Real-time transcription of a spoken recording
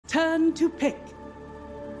Turn to pick.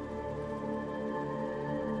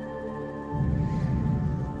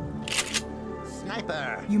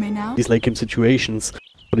 Sniper. You may now. These late game situations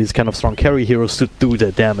for these kind of strong carry heroes to do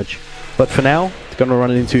their damage. But for now, they're gonna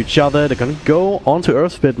run into each other. They're gonna go onto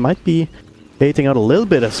Earthspit. Might be baiting out a little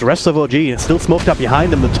bit as the rest of OG is still smoked up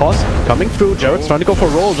behind them. The toss coming through. Jared's trying to go for a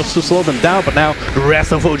roll just to slow them down. But now the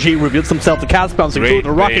rest of OG reveals himself. The cast bouncing through.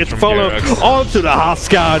 The rocket follow onto the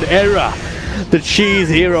Huskar and Era. The cheese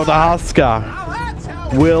hero, the Huskar,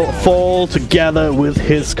 will fall together with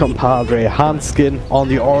his compadre Hanskin on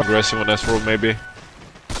the orb. Aggressive on S4 maybe.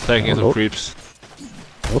 Taking some creeps.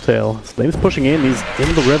 No tail. Flame's pushing in. He's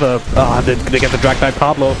in the river. Ah, they get the drag by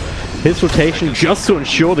Pablo. His rotation just to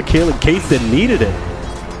ensure the kill in case they needed it.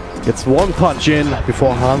 Gets one punch in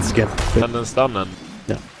before Hanskin. And then stun and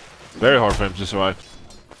yeah, very hard for him to survive.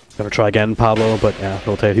 Gonna try again, Pablo, but yeah,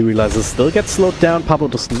 no tail. He realizes still gets slowed down. Pablo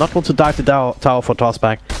does not want to dive to tower for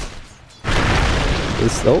tossback.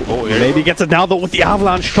 Maybe gets it now though with the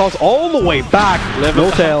avalanche toss all the way back.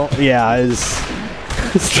 No tail, yeah, is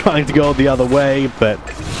trying to go the other way, but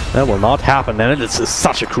that will not happen. And it is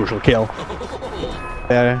such a crucial kill.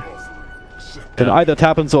 And either it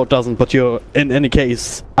happens or it doesn't. But you're in any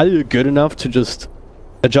case, are you good enough to just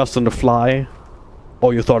adjust on the fly,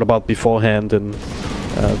 or you thought about beforehand? And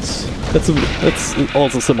it's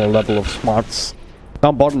also a similar level of smarts.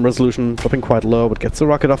 Down bottom resolution dropping quite low, but gets the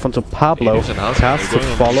rocket off onto Pablo. Cast to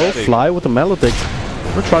follow, fly with the Maledict.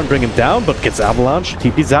 Gonna try and bring him down, but gets avalanche.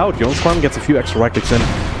 TP's out. Jonsson gets a few extra right clicks in.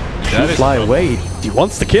 Should fly away. He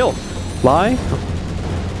wants to kill. Fly.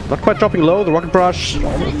 Not quite dropping low. The rocket brush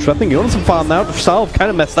threatening Jonsson now. The south kind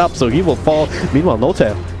of messed up, so he will fall. Meanwhile, no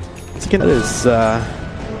tail. Once again,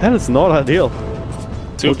 that is not ideal.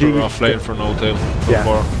 Super rough lane for no tail. Yeah.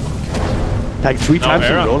 Like 3 times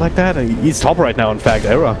in a row like that. He's top right now, in fact.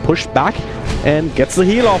 Era pushed back and gets the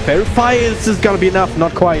heal off. Verify is just gonna be enough.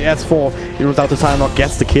 Not quite. S4, even without the time lock,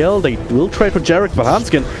 gets the kill. They will trade for Jarek, but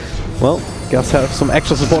Hanskin, well, guess have some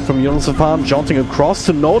extra support from Jonsson, jaunting across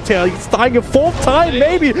to no tail. He's dying a 4th time,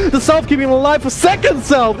 maybe. The self keeping him alive for 2nd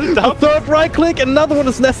self. A 3rd right click, another one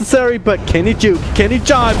is necessary, but can he juke? Can he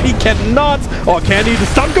jive? He cannot. Or can he? The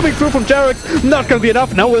stun coming through from Jarek, not gonna be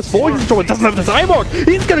enough. Now with 4, he doesn't have the time mark.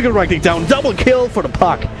 He's gonna get right click down. Double kill for the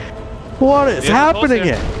puck. What is happening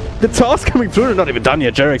here? The toss coming through, they're not even done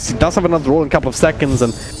yet. Jarek, he does have another roll in a couple of seconds,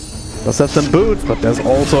 and does have some boots, but there's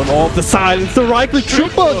also an orb to silence. The right click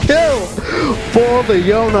triple kill for the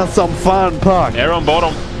Jonas some fun puck. Air on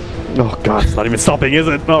bottom. Oh god, it's not even stopping, is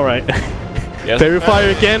it? Alright. Yes. Verify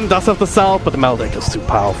again, does have the south, but the Maledict is too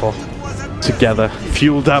powerful. Together,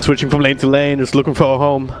 fueled up, switching from lane to lane, just looking for a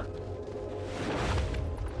home.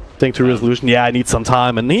 Think to resolution, yeah, I need some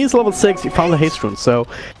time, and he's level 6, he found the haste rune, so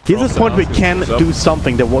he's at this point where he can do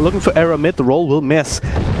something. They're looking for error mid, the roll will miss.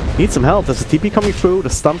 Needs some help. There's a TP coming through, the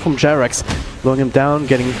stun from Jarex, blowing him down,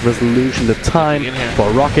 getting resolution the time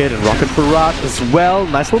for Rocket, and Rocket Barrage as well.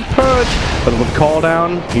 Nice little purge, but with the call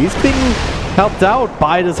down, he's being helped out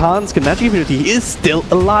by this Hanskin magic immunity. He is still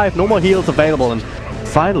alive, no more heals available, and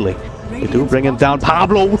finally, they do bring him down.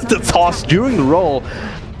 Pablo with the toss during the roll.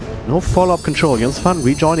 No follow-up control. Jonsson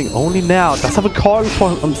rejoining only now. Does have a call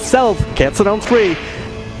for himself. Gets it on 3.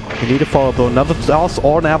 They need a follow-up though. Another toss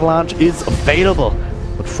or an avalanche is available.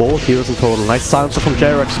 But 4 heroes in total. Nice silencer from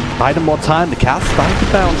Jarex. Buy them more time. The cast starting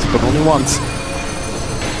to bounce, but only once.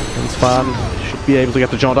 Jonsson should be able to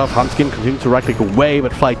get the jaunt off. Hanskin continuing to right click away,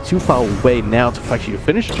 but fly too far away now to actually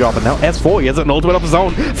finish the job. And now S4, he has an ultimate of his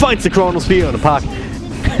own. Finds the Chronosphere in the park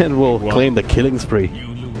and will claim the killing spree.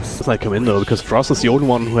 Doesn't like come in though, because Frost is the only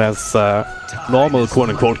one who has normal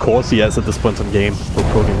quote-unquote cores he has at this point in the game. So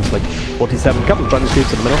coding is like 47, couple of jungle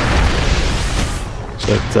creeps in the middle.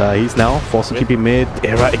 But he's now forced to keep him mid.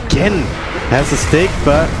 Era again has the stick,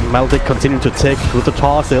 but Maledict continuing to tick with the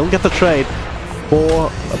toss. They'll get the trade for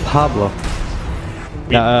Pablo.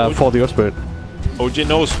 For the Earthspirit. OG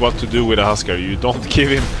knows what to do with a Huskar. You don't give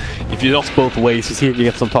him, if you don't. Both ways. You see, he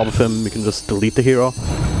gets on top of him, you can just delete the hero.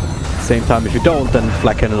 Same time, if you don't, then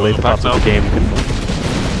Flack in the later parts of the game.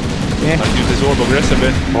 Use his orb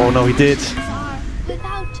aggressively. Oh no, he did.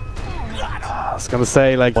 I was gonna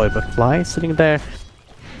say, like, boy, but Fly sitting there,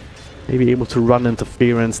 maybe able to run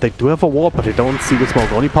interference. They do have a ward, but they don't see the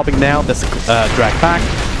smoke. Only popping now. There's a drag back.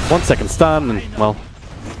 1 second stun, and well,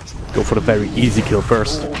 go for the very easy kill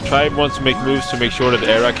first. Tribe wants to make moves to make sure that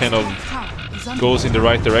Era kind of goes in the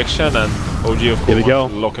right direction, and OG of course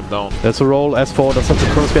wants to lock him down. There's a roll. S4 does have the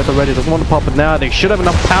Chronosphere already. Doesn't want to pop it now. They should have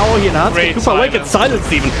enough power here. Hanskin too far away. Gets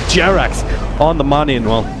silenced even. Jarax on the money, and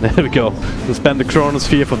well, there we go. To spend the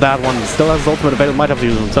Chronosphere for that one. Still has his ultimate available. Might have to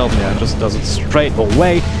use it himself. Yeah, just does it straight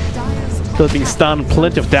away. Still being stunned,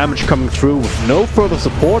 plenty of damage coming through with no further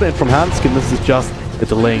support, and from Hanskin this is just a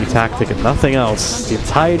delaying tactic and nothing else. The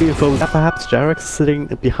entirety of those. Perhaps Jarek's sitting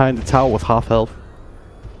behind the tower with half health.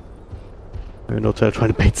 I know they're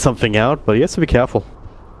trying to bait something out, but he has to be careful.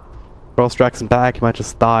 Cross Draxon back, he might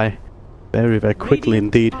just die very, very quickly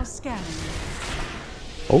indeed.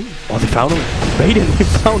 Oh, they found him. Baited, he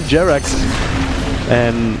found Jarex.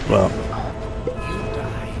 And, well...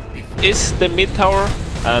 Is the mid tower,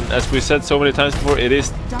 and as we said so many times before, it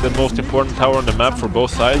is the most important tower on the map for both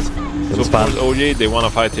sides. So of course OG, they want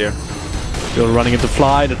to fight here. Still running into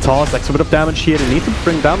fly, the toss, extra bit of damage here. They need to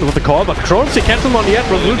bring down with the call, but Kronos, he cancels on the edge,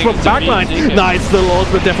 Resolution from the backline. Nice little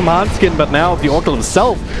ultimate there from Hanskin, but now the Oracle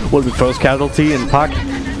himself will be first casualty in Puck.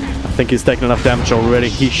 I think he's taken enough damage already.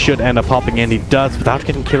 He should end up popping, and he does without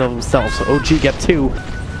getting killed himself. So OG get 2.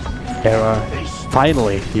 Era,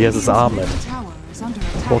 finally, he has his armlet.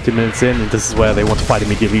 40 minutes in, and this is where they want to fight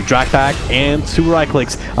immediately. Drag back and 2 right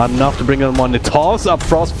clicks enough to bring them on. The toss up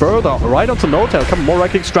Frost further right onto Notail. Couple more right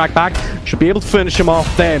clicks, drag back. Should be able to finish him off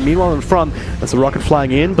there. Meanwhile, in front, there's a rocket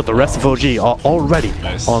flying in, but the rest of OG are already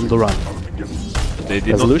on the run. They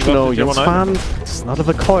did Resolution, no, Jonspan, it's not of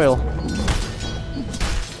a coil.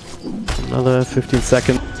 Another 15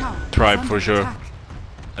 second. Tribe for sure.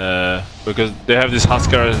 Because they have this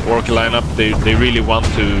Huskar Oracle lineup, they really want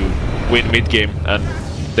to win mid game, and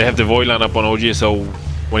they have the Void lineup on OG, so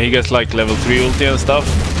when he gets like level 3 ulti and stuff,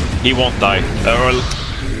 he won't die.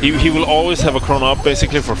 He will always have a chrono up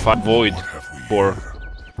basically for 5 Void 4.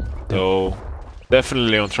 So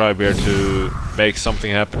definitely on Tribe here to make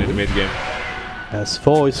something happen in the mid game.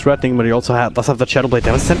 S4 is threatening, but he also does have the Shadow Blade.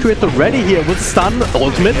 They have a Sentry at the ready here with stun,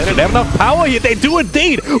 ultimate. They have enough power here. They do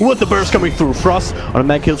indeed with the burst coming through. Frost on a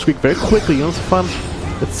mag kill streak very quickly. You know, it's fun.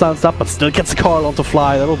 It sounds up, but still gets a call onto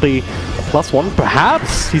fly. That'll be a +1,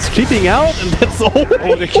 perhaps. He's creeping out, and that's all.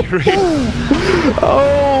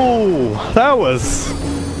 Oh, that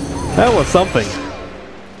was something.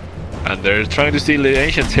 And they're trying to steal the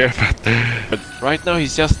Ancients here, but right now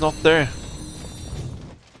he's just not there.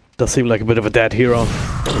 Does seem like a bit of a dead hero.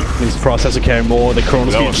 Means Frost has to carry more. The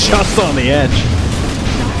Kronos being just on the edge.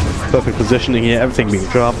 Perfect positioning here. Everything being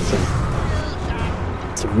dropped.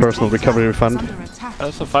 And it's a personal recovery refund.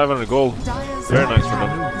 That's a 500 gold. Very nice for them.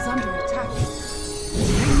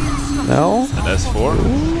 Now, an S4.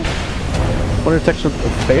 One detection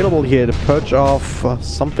available here to purge off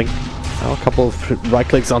something. Now a couple of right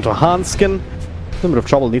clicks onto Hanskin. A bit of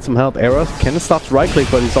trouble, needs some help. Era can start to right click,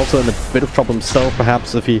 but he's also in a bit of trouble himself,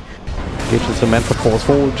 perhaps, if he gets into mental force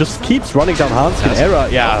forward. Just keeps running down Hanskin. Era,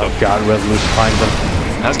 yeah, oh god, Resolution finds him.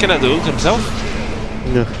 Hanskin had the ult himself?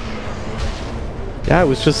 Yeah, it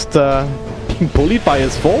was just being bullied by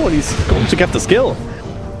his foe, and he's going to get the skill.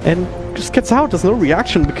 And just gets out, there's no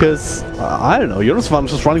reaction because, I don't know, Jonas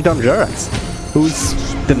just running down Jerax, who's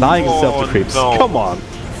denying himself to creeps. No. Come on,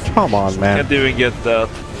 man. Can't even get that.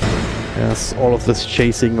 Yes, all of this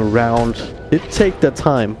chasing around did take their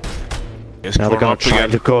time. Now they're gonna try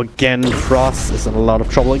to go again. Frost is in a lot of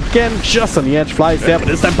trouble again, just on the edge, flies there, but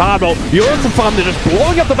this time Pablo, Jonas they're just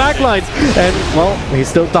blowing up the backlines, and well, he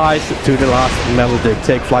still dies to the last metal dig.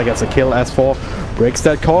 Take Fly gets a kill. S4 breaks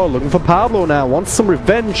that core, looking for Pablo now, wants some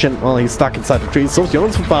revenge, and well, he's stuck inside the trees. So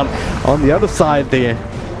Jonas on the other side there.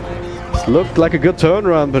 Looked like a good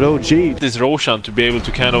turnaround, but OG. This Roshan to be able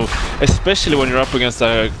to kind of, especially when you're up against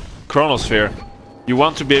a Chronosphere, you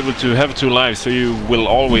want to be able to have 2 lives, so you will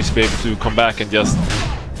always be able to come back and just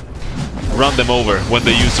run them over when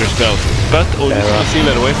they use their spells. But OG is going to steal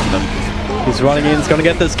it away from them. He's running in, he's going to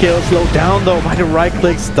get this kill. Slowed down though by the right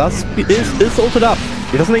clicks. Is ulted up.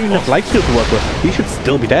 He doesn't even have light steal to work with. He should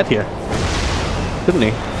still be dead here, shouldn't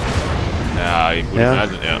he? Yeah, I would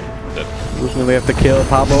imagine, yeah. They have to kill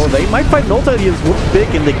Pablo. They might fight Nota. He is wood big,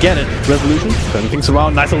 and they get it. Resolution turning things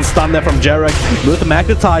around. Nice little stun there from Jarek with the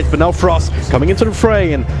magnetite, but now Frost coming into the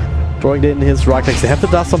fray and throwing in his right clicks. They have to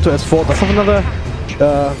dust onto S4. Does have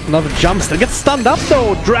another jump. Still gets stunned up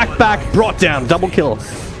though. Dragged back, brought down. Double kill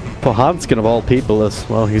for Hanskin of all people as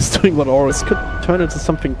well. He's doing what Oris could turn into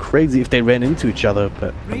something crazy if they ran into each other,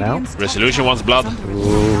 but for now, Resolution wants blood.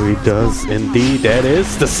 Oh, he does indeed. That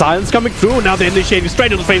is the silence coming through. Now they're initiating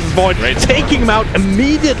straight into the face of Void, taking him out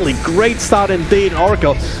immediately. Great start indeed,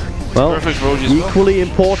 Oracle. Well, equally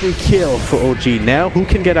important kill for OG. Now, who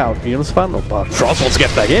can get out? Jonas Van, but Frost wants to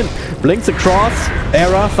get back in. Blinks across.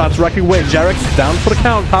 Era starts wrecking away. Jarek's down for the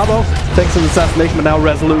count. Pablo takes an assassination, but now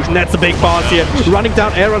Resolution. That's a big boss here. Running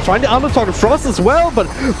down Era, trying to undertarget Frost as well, but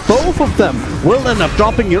both of them will end up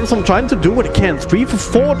dropping. Jonas trying to do what he can. 3 for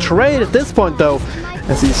 4 trade at this point, though,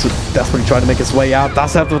 as he's desperately trying to make his way out.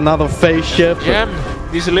 Does have another phase shift.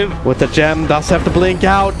 needs to live. With the gem, does have to blink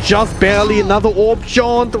out. Just barely. Another orb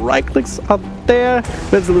jaunt. The right clicks up there.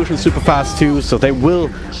 Resolution super fast too, so they will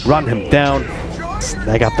run him down.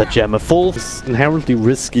 Snag up the gem. A full is inherently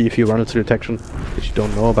risky if you run into detection, which you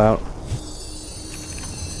don't know about.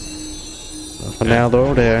 For now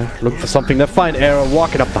though, they're looking for something. They find Arrow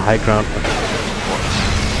walking up the high ground.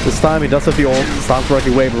 This time he does have the ult, starts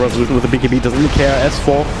working away, but Resolution with the BKB doesn't really care.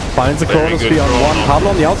 S4 finds the Chronosphere on one. Pablo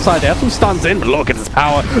on the outside, there are 2 stuns in, but look at his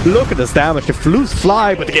power, look at his damage. The Flus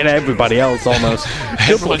fly, but they get everybody else almost.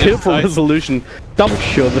 Kill for Resolution. Double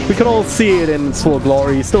sure that we can all see it in its full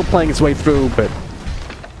glory. He's still playing his way through, but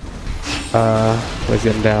where's he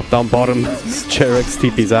getting down? Down bottom, Cherek's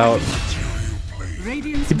TP's out. He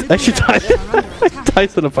actually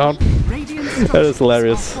dies in a fountain. That is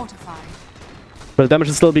hilarious. But the damage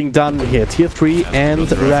is still being done here. Tier 3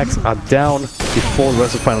 and Rax are down before the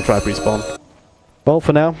rest of Final Tribe respawn. Well,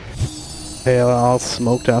 for now, they are all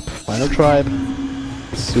smoked up. Final Tribe.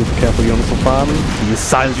 Super careful units of farm. He is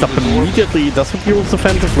silenced up immediately. Does what he rules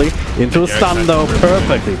offensively. Into a stun though.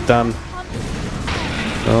 Perfectly done.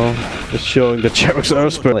 Oh, just showing the Cherek's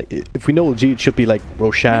Earthspur. Like, if we know LG, it should be like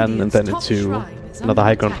Roshan and then into another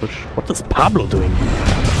high ground push. What is Pablo doing?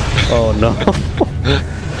 Oh no.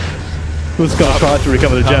 Who's gonna try to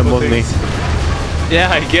recover the gem, wasn't he? Yeah,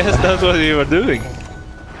 I guess that's what you were doing.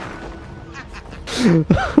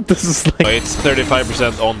 This is like... It's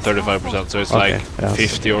 35% on 35%, so it's okay, like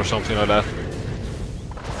 50 or something like that.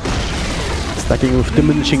 Stacking with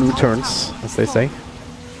diminishing returns, as they say.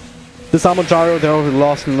 This Armor Gyro, they already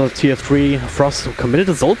lost in the tier 3. Frost committed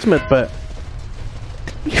his ultimate, but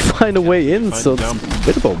he find a way in, so it's a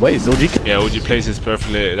bit of a waste. OG yeah, OG plays this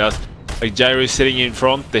perfectly. That's like Gyro is sitting in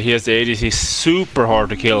front, he has the Aegis, he's super hard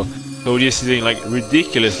to kill. OG is sitting like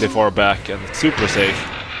ridiculously far back and super safe.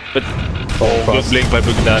 But good blink by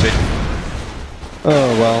Book Daddy.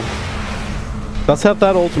 Oh well. Does have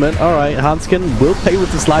that ultimate. Alright, Hanskin will pay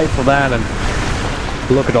with his life for that, and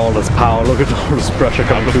look at all this power, look at all this pressure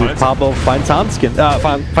coming through. Pablo finds Hanskin,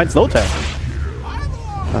 finds Dota.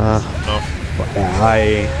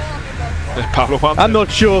 I'm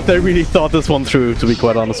not sure if they really thought this one through, to be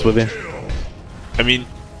quite honest with you. I mean,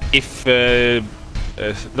 if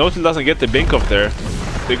Notil doesn't get the blink up there,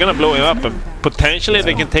 they're gonna blow him up, and potentially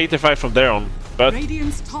they can take the fight from there on. But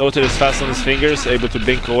Notil is fast on his fingers, able to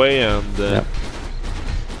blink away, and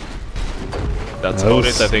that's about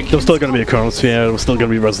it, I think. There's still gonna be a Chronosphere, there's still gonna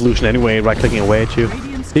be Resolution anyway, right-clicking away at you.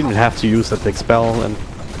 Didn't even have to use that big spell, and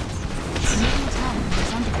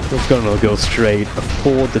it's gonna go straight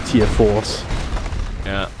for the tier 4s.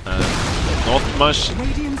 Yeah, not much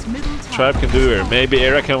Tribe can do here. Maybe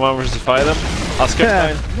Era can 1v5 them.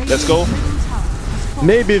 Ascar, let's go.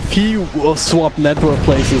 Maybe if he will swap network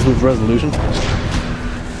places with Resolution.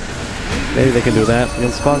 Maybe they can do that.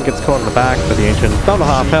 Spawn gets caught in the back by the Ancient. Down to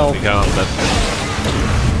half health.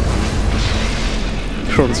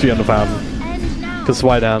 Chronosphere on the fountain. Because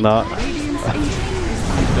why down not?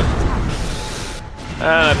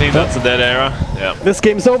 And I think that's a dead Era. Yeah. This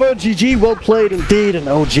game's over. GG, well played indeed, and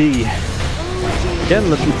OG.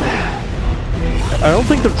 Again, I don't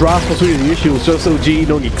think the draft was really the issue. It was just OG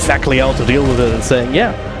knowing exactly how to deal with it and saying,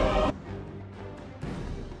 yeah.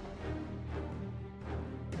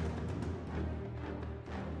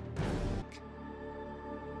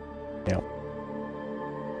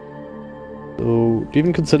 So, do you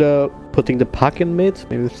even consider putting the puck in mid?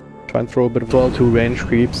 Maybe try and throw a bit of ball to range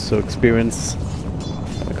creeps, so experience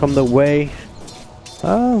come their way.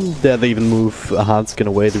 Yeah, they even move a Hanskin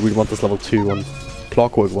away. They really want this level 2 on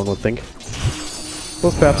Clockwork, one would think.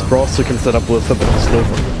 Plus perhaps Frost can set up with a bit of slow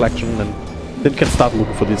reflection and then can start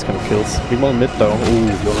looking for these kind of kills. Meanwhile mid though,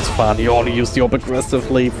 ooh, Jonas Fan, he only used the orb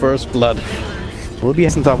aggressively, first blood. Will be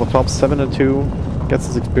hasn't top 7-2, gets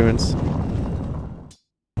his experience.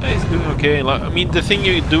 He's doing okay. I mean, the thing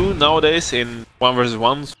you do nowadays in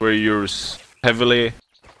 1v1s where you're heavily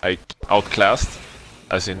like outclassed,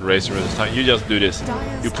 as in Razor versus Time, you just do this.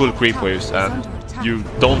 You pull creep waves and you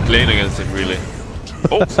don't lane against him really.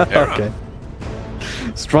 Oh, okay.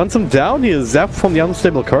 Struns him down here, zap from the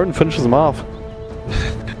unstable card and finishes him off.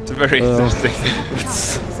 It's very interesting.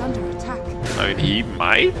 I mean, he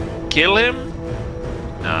might kill him?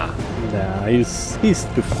 Nah. Nah, he's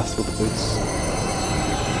too fast with the boots.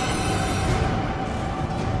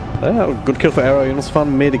 Yeah, good kill for Arrow. Jonas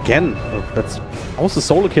Fan made again. Oh, that's almost a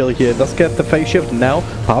solo kill here. Does get the phase shift now.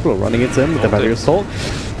 Pablo running it in with the Valkyrie Assault.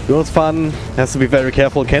 Jonas Fan has to be very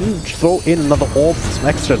careful. Can throw in another orb for some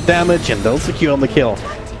extra damage, and they'll secure on the kill.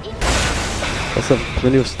 Also,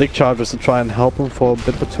 plenty of stick charges to try and help him for a bit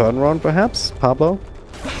of a turnaround, perhaps. Pablo,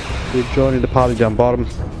 you're joining the party down bottom.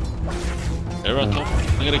 Arrow top.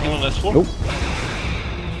 I'm gonna kill him as 4. Nope.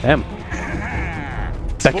 Damn.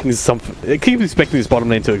 Expecting something. I keep expecting this bottom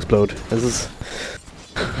lane to explode. This is.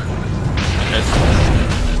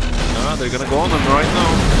 They're gonna go on them right now.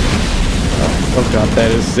 Oh god,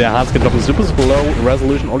 that is. Yeah, Hans can drop a super low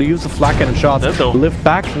resolution. Only use the flat cannon shots. Lift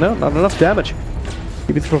back. No, not enough damage.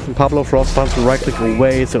 Keep it through from Pablo. Frost starts to right click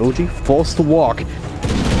away. So OG forced to walk.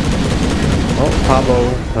 Oh, Pablo.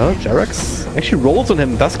 Oh, Jarex actually rolls on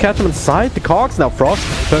him. Does catch him inside the cogs. Now Frost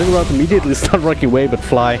turning around immediately, start running away, but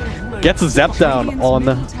Fly gets a zap down on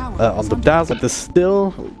the Dazzle. They're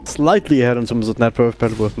still slightly ahead in terms of net worth,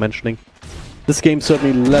 but worth mentioning. This game's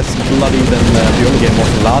certainly less bloody than the early game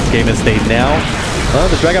was the last game as they now.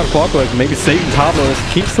 The drag out clockwork, maybe saving Pablo.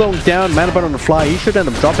 Keeps slowing down, mana burn on the Fly. He should end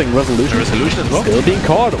up dropping resolution. Resolution as well. Still being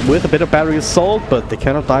caught with a bit of battery assault, but they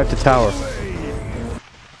cannot dive the tower.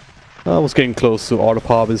 I was getting close to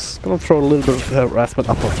Autopop. Is gonna throw a little bit of harassment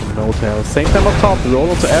up on No Tail. Same time up top, roll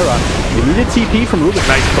onto Era. Immediate TP from Rubik.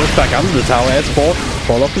 Nice push back under the tower. S4,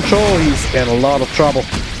 fall off control. He's in a lot of trouble.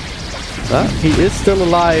 He is still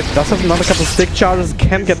alive. Does have another couple of stick charges.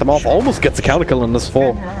 Can get them off. Almost gets a counter kill in this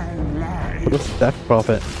fall. What is Death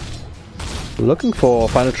Prophet? Looking for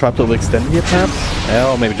final trap to extend here, perhaps?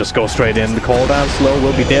 Or maybe just go straight in. The call down slow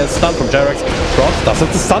will be there. Stun from Jarex. Frost does it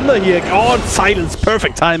to Thunder here. Oh, silence.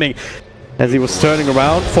 Perfect timing. As he was turning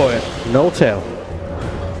around for it. No Tail.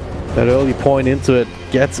 That early point into it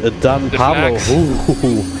gets it done. The Pablo.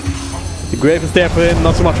 Ooh. The grave is there for him.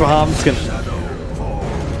 Not so much for Harmskin.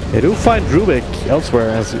 They do find Rubik elsewhere,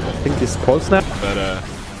 as I think he's cold snap. But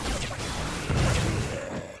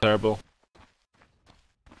terrible.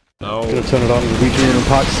 No. Gonna turn it on with Regional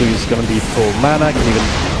Punch, so he's gonna be full mana. Can even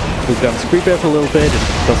move down the creep there for a little bit.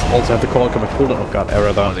 It does also have the call coming full. Oh god,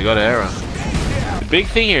 Era though. Oh, they got Era. The big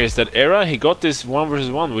thing here is that Era, he got this 1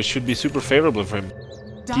 versus 1, which should be super favorable for him.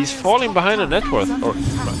 He's falling behind the net worth, or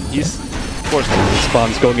he's. Of course,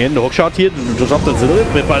 Spawn's going in. The hook shot here just up a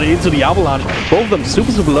little bit, but into the avalanche. Both of them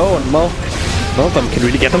super low, and well, none of them can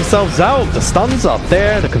really get themselves out. The stun's up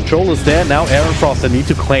there, the control is there. Now Aaron Frost, they need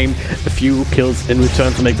to claim a few kills in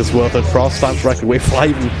return to make this worth it. Frost stands right away,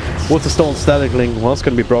 flying with the stone static link. Well, it's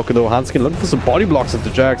going to be broken though. Hanskin looking for some body blocks at the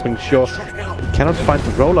Jags, making sure he cannot find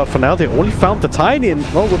the rollout for now. They only found the Tiny, and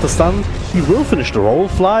well, with the stun, he will finish the roll.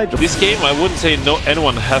 Fly. This game, I wouldn't say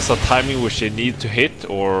anyone has a timing which they need to hit,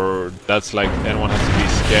 or that's like anyone has to be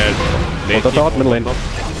scared. Well, the dot middle lane.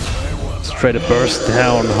 Straight a burst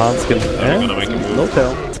down, Hanskin. No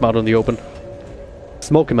Tail. It's out in the open.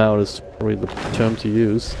 Smoke him out is probably the term to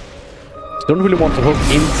use. Don't really want to hook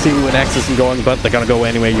into an Axis and going, but they're gonna go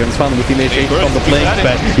anyway. You're found with the initiation from the flank,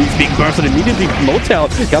 but he's being bursted immediately. Motel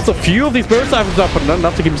got a few of these burst items up, but not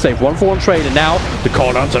enough to keep him safe. 1-for-1 trade, and now the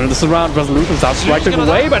call down turning this around. Resolution starts striking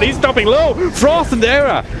away, but he's stopping low. Frost in the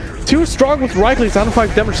Era. Too strong with right click.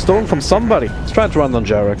 95 damage stolen from somebody. He's trying to run on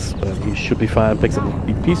Jarex, but he should be fine. Picks up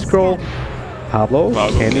the BP scroll. Pablo,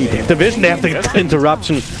 can he get the vision? They have the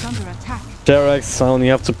interruption. Jarex only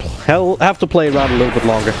have to play around a little bit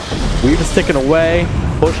longer. Weave is ticking away,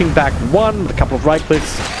 pushing back one with a couple of right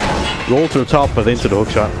clicks. Roll to the top, but into the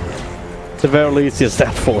hookshot. At the very least, he has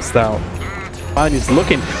that forced out. And he's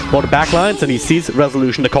looking for the backlines, and he sees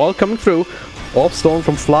resolution. The call coming through. Off stolen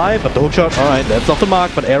from Fly, but the hookshot, alright, that's not the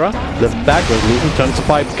mark, but Era, lift back, resolution turns to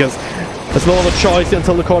fight because there's no other choice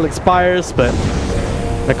until the call expires, but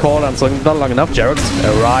the call and not long enough. Jarex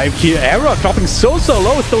arrived here. Era dropping so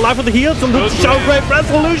low, still alive with the heals and the shockwave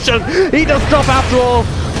resolution. He does drop after all.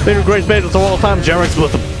 Favorite great battles of all time. Jarex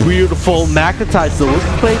with a beautiful magnetize. So looks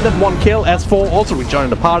playing that 1 kill. S4 also rejoining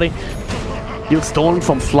the party. Heal stolen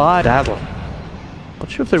from Fly. Dazzle. Not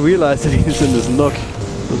sure if they realize that he's in this nook.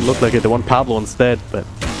 Doesn't look like it. They want Pablo instead, but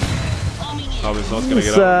Pablo's not gonna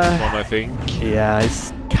get out one, I think. Yeah,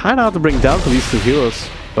 it's kind of hard to bring down for these two heroes,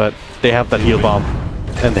 but they have that heal bomb.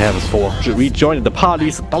 And they have his 4. Rejoining the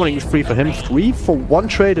parties. Dominating is free for him. 3-for-1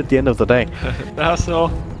 trade at the end of the day. That's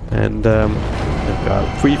all. And they've got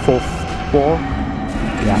 3-for-4.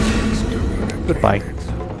 Yeah. Goodbye.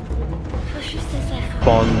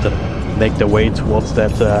 Bond and make their way towards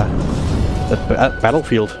that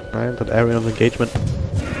battlefield, right? That area of engagement.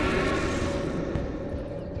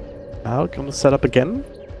 Now gonna set up again.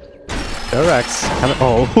 Jarex.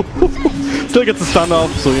 Oh. Still gets the stun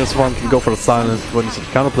off, so Yasuan can go for the silence when the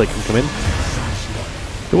counterplay can come in.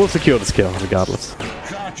 They will secure this kill regardless.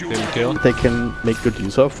 They can make good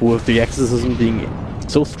use of with the exorcism being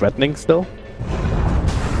so threatening still.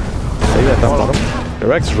 Say that down bottom.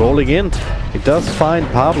 Jarex rolling in. He does find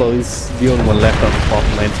Pablo. He's the only one left on the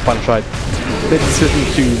bottom lane. Punch right. They decision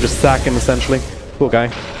to just sack him essentially. Poor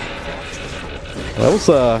guy. That was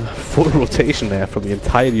a full rotation there from the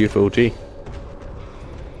entirety of OG.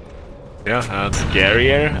 Yeah, and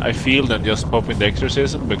scarier, I feel, than just popping the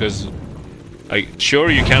exorcism, because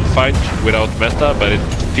sure, you can fight without meta, but it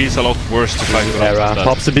feels a lot worse to fight without meta.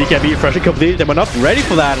 Pops the BKB, freshly completed. They were not ready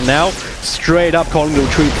for that, and now straight up calling the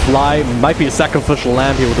retreat fly. Might be a sacrificial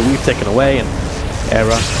lamb here with the weave taken away, and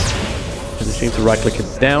Era finishing to right-click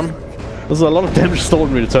it down. There's a lot of damage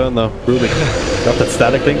stolen in return though. Rubik got that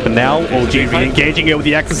static link, but now OG re-engaging here with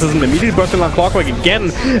the exorcism, immediately bursting on clockwork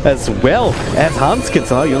again as well as Hanskin.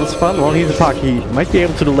 So now Jonas Fan, well, he's a pack. He might be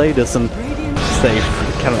able to delay this and save.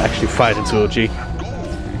 He cannot actually fight into OG.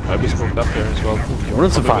 Might be smoked up here as well.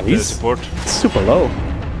 Jonas Fan, he's super low.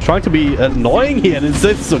 Trying to be annoying here, and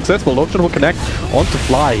instead successful. Lotion will connect onto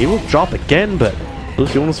Fly. He will drop again, but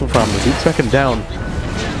lose Jonas Fan. He's tracking down.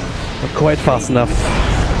 Not quite fast enough.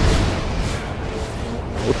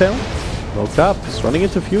 Hotel? Woke up. He's running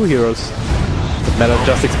into a few heroes. The meta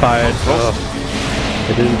just expired.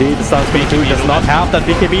 It is indeed the Stance Speed 2. He does not have that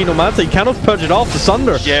BKB no matter. He cannot purge it off. The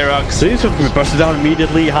Sunder. Jerax. So he's going to be busted down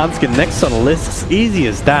immediately. Hanskin next on the list. As easy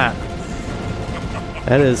as that.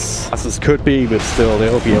 That is as it could be, but still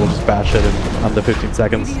they'll be able to smash it in under 15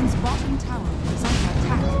 seconds. He's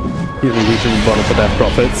reaching the bottom for that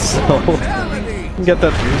profits. So get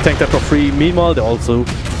that, take that for free. Meanwhile, they also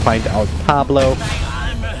find out Pablo.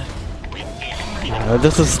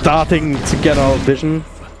 This is starting to get our vision.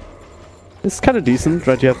 It's kind of decent,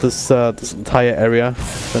 right? You have this this entire area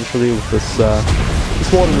essentially with this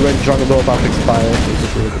water range jungle though about to expire, which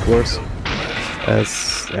is a little bit worse. As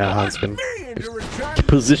Hanskin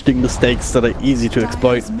positioning mistakes that are easy to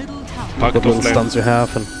exploit. What little stunts you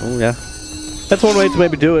have, and that's one way to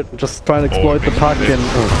maybe do it. Just try and exploit the puck and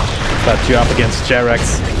that you up against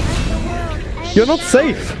Jerax. You're not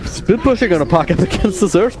safe. Split pushing on a puck up against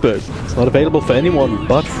this Earthbird. It's not available for anyone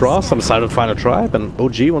but Frost on the side of the final tribe, and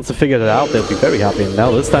OG wants to figure that out. They'll be very happy. And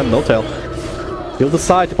now this time, no tail. He'll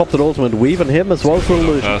decide to pop the ultimate weave on him as well for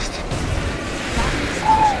illusion.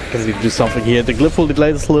 Gonna need to do something here. The glyph will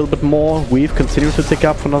delay this a little bit more. Weave continues to tick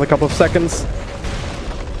up for another couple of seconds.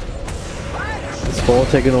 This 4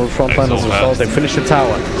 taking over the front line as a result. They finish the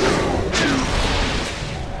tower.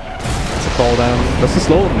 Fall down. Just a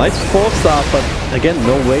slow, nice 4-star, but again,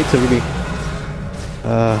 no way to really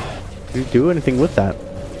do anything with that.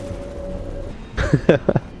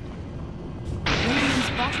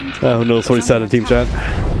 Who knows what he said in team chat?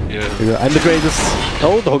 Yeah. And the greatest.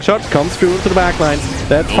 Oh, the hookshot comes through into the backlines.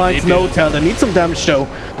 That finds no tail. They need some damage though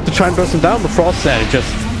to try and burst him down. The Frost there just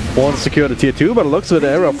won't secure the tier 2, but it looks with the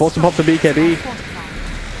arrow, forced to pop the BKB.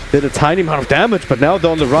 Did a tiny amount of damage, but now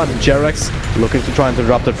they're on the run. Jerax looking to try and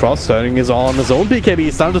interrupt the Frost, turning his on his own BKB.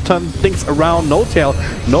 He's starting to turn things around. No tail,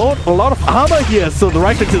 not a lot of armor here, so the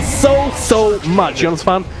right click is so much. Jonas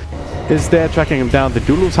Fan is there tracking him down. The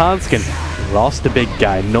Dulu's Hanskin lost the big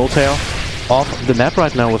guy. No tail off the map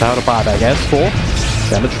right now without a buyback. S4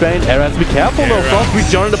 damage drain. Era has to be careful though. Frost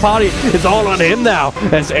rejoining the party. It's all on him now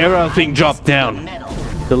as Era is being dropped down.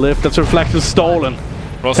 The lift that's reflected is stolen.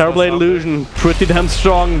 Terrible illusion, pretty damn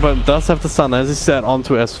strong, but does have the sun, as he said,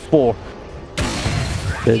 onto S4.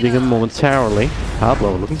 Saving him momentarily.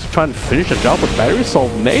 Pablo looking to try and finish the job with Battery Soul.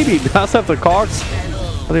 Maybe does have the cards.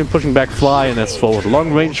 Not even pushing back Fly in S4 with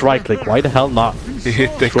long range right click. Why the hell not? He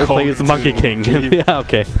hit the play is the Monkey King. Yeah,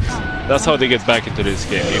 okay. That's how they get back into this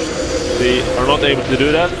game. If they are not able to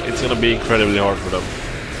do that, it's gonna be incredibly hard for them.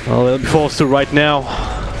 Well, they'll be forced to right now.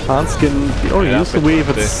 Hanskin already used the weave.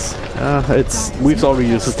 It's weave's already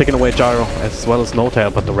used. It's taking away gyro as well as no tail,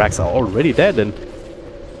 but the racks are already dead, and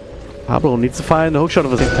Pablo needs to find the hookshot of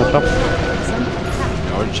his thing touched up.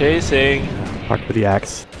 You're chasing. Parked with the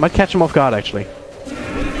axe. Might catch him off guard actually.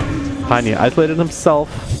 Tiny isolated himself.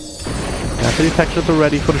 After detected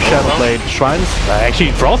already for the Shadow Blade. Shrines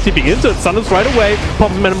actually Frost tipping into it. Summons right away.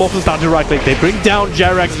 Pops Metamorphosis down to right click. They bring down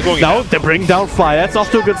Jerax. Now they bring down Fly. That's off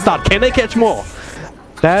to a good start. Can they catch more?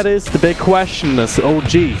 That is the big question as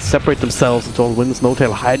OG separate themselves into all wins. No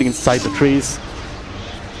tail hiding inside the trees.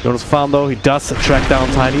 Jonas Fan though, he does track down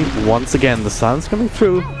Tiny once again. The sun's coming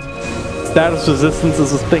through. Status resistance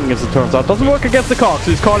is a thing as it turns out. Doesn't work against the Cox.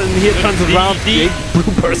 He's caught in here, turns it around. Blue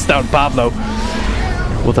burst down Pablo.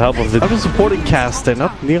 With the help of the other supporting cast, they're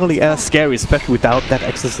not nearly as scary, especially without that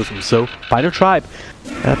exorcism. So, Final Tribe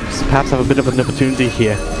perhaps have a bit of an opportunity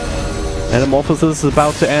here. Metamorphosis is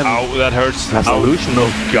about to end. Ow, that hurts. That's illusion.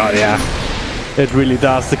 Oh god, yeah. It really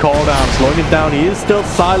does. The call down, slowing him down. He is still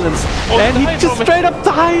silenced. And he just straight up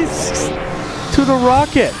dies to the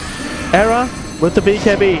rocket. Era with the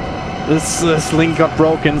BKB. This link got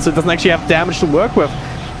broken, so it doesn't actually have damage to work with.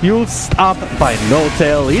 Used up by No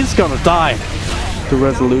Tail. He's gonna die. The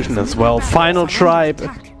resolution as well. Final Tribe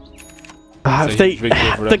If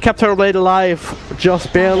they kept her blade alive,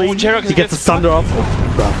 just barely. Oh, he gets the thunder up.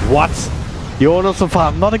 What? Jonas so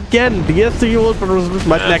far, not again. The SC ult, but was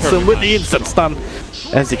right next to him with the instant stun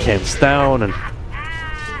as he comes down and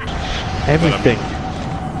everything.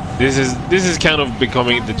 This is kind of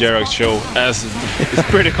becoming the Jerax show, as it's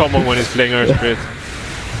pretty common when he's playing Earth Spirit.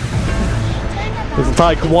 This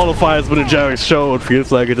entire qualifiers with a Jerax show, it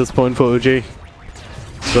feels like at this point for OG.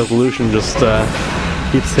 Resolution just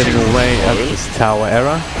keeps hitting away at this tower.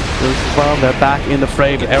 Era. They're back in the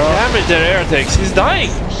frame. Era. Damage that Era takes. He's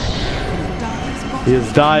dying. He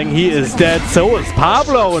is dying. He is dead. So is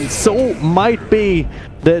Pablo, and so might be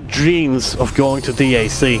their dreams of going to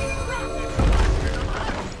DAC.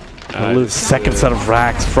 We'll lose second set of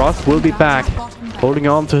racks. Frost will be back, holding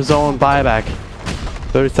on to his own buyback.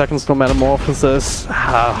 30 seconds no metamorphosis.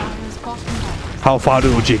 How far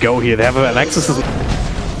do OG go here? They have an exorcism.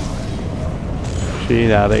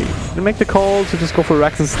 Yeah, they make the call to just go for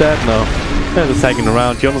Rex instead. No, they're the second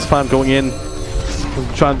round. Jonas fan going in,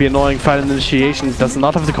 trying to be annoying. Fight initiation does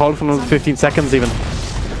not have the call for another 15 seconds even.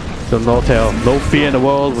 So no fear in the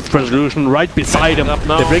world with Resolution right beside him.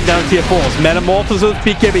 They bring down tier 4s. Metamorphosis,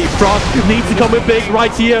 BKB. Frost needs to come in big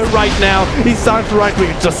right here, right now. He starts right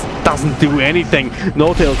wing, just doesn't do anything.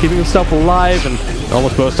 No-tail keeping himself alive and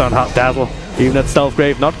almost bursts down Hot Dazzle. Even that Stealth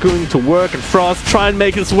Grave not going to work, and Frost try and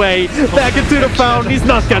make his way back into the fountain. He's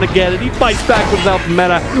not gonna get it. He fights back without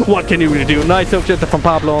meta. What can he really do? Nice objective from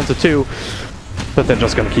Pablo onto 2. But they're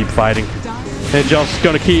just gonna keep fighting. They're just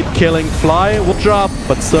gonna keep killing. Fly will drop,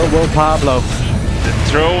 but so will Pablo. The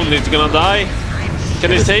troll is gonna die.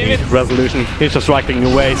 Can they save it? Resolution. He's just rifling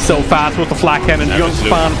away so fast with the flak cannon. Young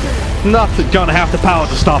Span not gonna have the power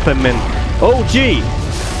to stop him in. OG.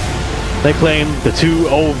 They claim the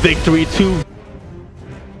 2-0 victory. 2